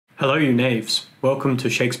Hello you knaves, welcome to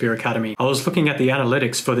Shakespeare Academy. I was looking at the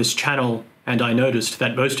analytics for this channel and I noticed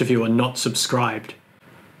that most of you are not subscribed.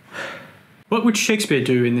 What would Shakespeare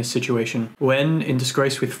do in this situation? When, in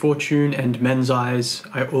disgrace with fortune and men's eyes,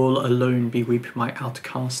 I all alone beweep my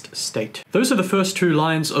outcast state. Those are the first two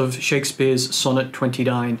lines of Shakespeare's Sonnet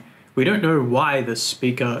 29. We don't know why the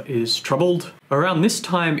speaker is troubled. Around this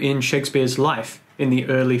time in Shakespeare's life, in the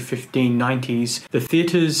early 1590s, the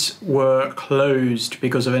theatres were closed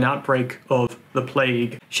because of an outbreak of the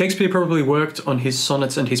plague. Shakespeare probably worked on his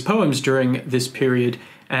sonnets and his poems during this period,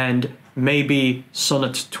 and maybe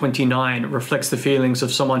Sonnet 29 reflects the feelings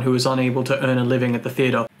of someone who is unable to earn a living at the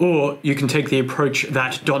theatre. Or you can take the approach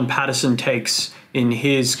that Don Patterson takes in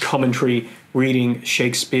his commentary reading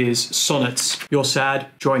Shakespeare's sonnets. You're sad,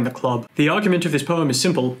 join the club. The argument of this poem is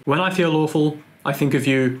simple. When I feel awful, I think of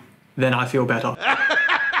you, then I feel better.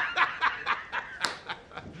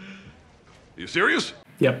 You serious?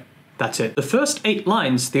 Yep, that's it. The first 8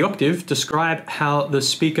 lines, the octave, describe how the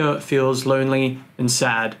speaker feels lonely and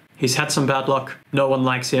sad. He's had some bad luck, no one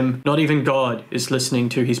likes him, not even God is listening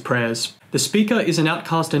to his prayers. The speaker is an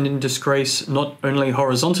outcast and in disgrace not only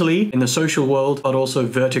horizontally in the social world, but also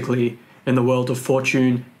vertically in the world of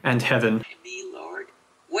fortune and heaven. Me, Lord,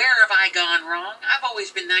 where have I gone wrong? I've always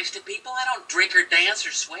been nice to people. I don't drink or dance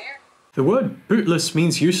or swear. The word bootless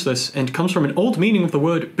means useless and comes from an old meaning of the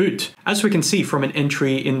word boot, as we can see from an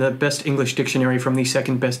entry in the Best English Dictionary from the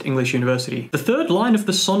Second Best English University. The third line of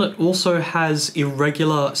the sonnet also has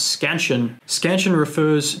irregular scansion. Scansion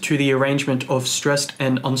refers to the arrangement of stressed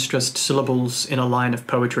and unstressed syllables in a line of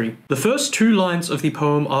poetry. The first 2 lines of the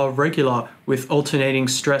poem are regular, with alternating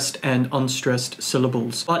stressed and unstressed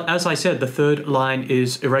syllables. But as I said, the third line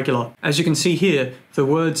is irregular. As you can see here, the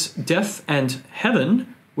words death and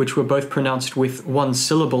heaven, which were both pronounced with 1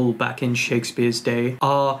 syllable back in Shakespeare's day,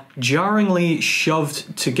 are jarringly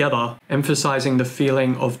shoved together, emphasizing the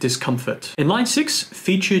feeling of discomfort. In line 6,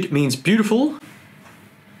 featured means beautiful,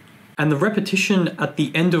 and the repetition at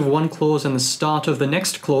the end of one clause and the start of the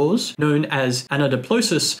next clause, known as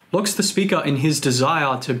anadiplosis, locks the speaker in his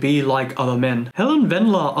desire to be like other men. Helen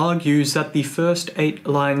Wendler argues that the first 8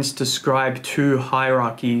 lines describe 2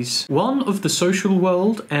 hierarchies, one of the social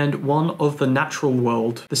world and one of the natural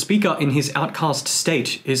world. The speaker in his outcast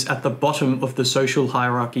state is at the bottom of the social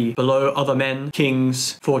hierarchy, below other men,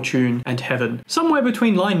 kings, fortune, and heaven. Somewhere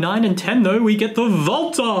between line 9 and 10, though, we get the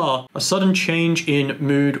volta, a sudden change in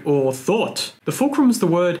mood or thought. The fulcrum is the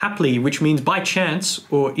word haply, which means by chance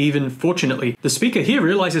or even fortunately. The speaker here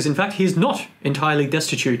realizes in fact he is not entirely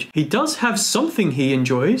destitute. He does have something he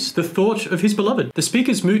enjoys, the thought of his beloved. The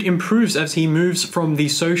speaker's mood improves as he moves from the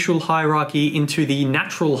social hierarchy into the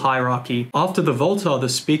natural hierarchy. After the volta, the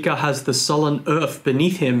speaker has the sullen earth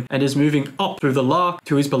beneath him and is moving up through the lark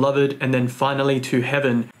to his beloved and then finally to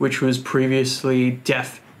heaven, which was previously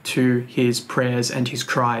deaf to his prayers and his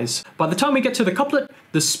cries. By the time we get to the couplet,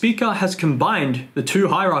 the speaker has combined the 2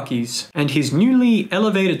 hierarchies, and his newly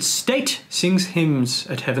elevated state sings hymns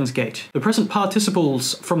at heaven's gate. The present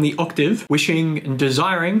participles from the octave, wishing and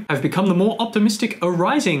desiring, have become the more optimistic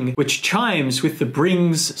arising, which chimes with the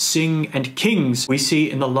brings, sing, and kings we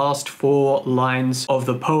see in the last 4 lines of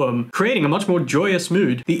the poem, creating a much more joyous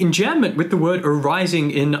mood. The enjambment with the word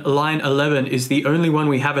arising in line 11 is the only one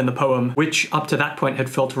we have in the poem, which up to that point had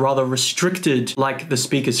felt rather restricted, like the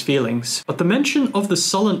speaker's feelings. But the mention of the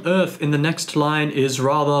sullen earth in the next line is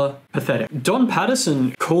rather pathetic. Don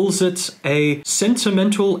Patterson calls it a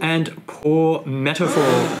sentimental and poor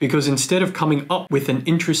metaphor because instead of coming up with an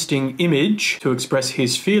interesting image to express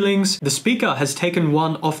his feelings, the speaker has taken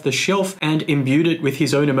one off the shelf and imbued it with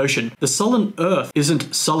his own emotion. The sullen earth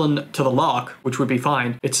isn't sullen to the lark, which would be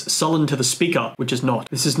fine. It's sullen to the speaker, which is not.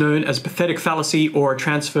 This is known as pathetic fallacy or a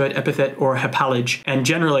transferred epithet or a hypallage, and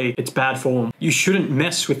generally it's bad form. You shouldn't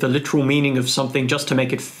mess with the literal meaning of something just to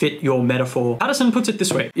make it fit your metaphor. Patterson puts it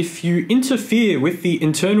this way: if you interfere with the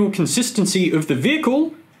internal consistency of the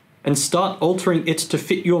vehicle and start altering it to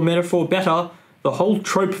fit your metaphor better, the whole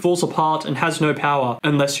trope falls apart and has no power,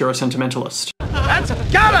 unless you're a sentimentalist. That's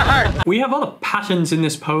gotta hurt! We have other patterns in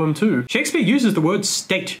this poem too. Shakespeare uses the word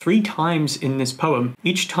state 3 times in this poem,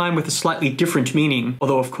 each time with a slightly different meaning,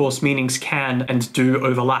 although of course meanings can and do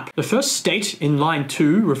overlap. The first state in line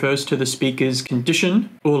 2 refers to the speaker's condition,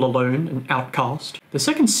 all alone and outcast. The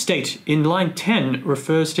second state in line 10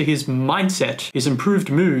 refers to his mindset, his improved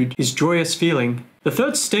mood, his joyous feeling. The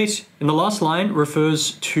third state in the last line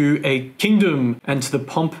refers to a kingdom and to the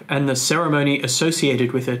pomp and the ceremony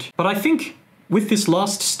associated with it. But I think with this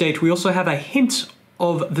last state, we also have a hint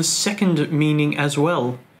of the second meaning as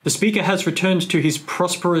well. The speaker has returned to his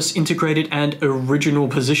prosperous, integrated, and original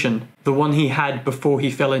position, the one he had before he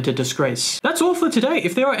fell into disgrace. That's all for today.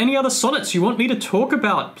 If there are any other sonnets you want me to talk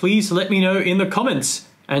about, please let me know in the comments.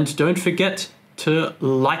 And don't forget to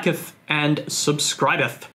liketh and subscribeth.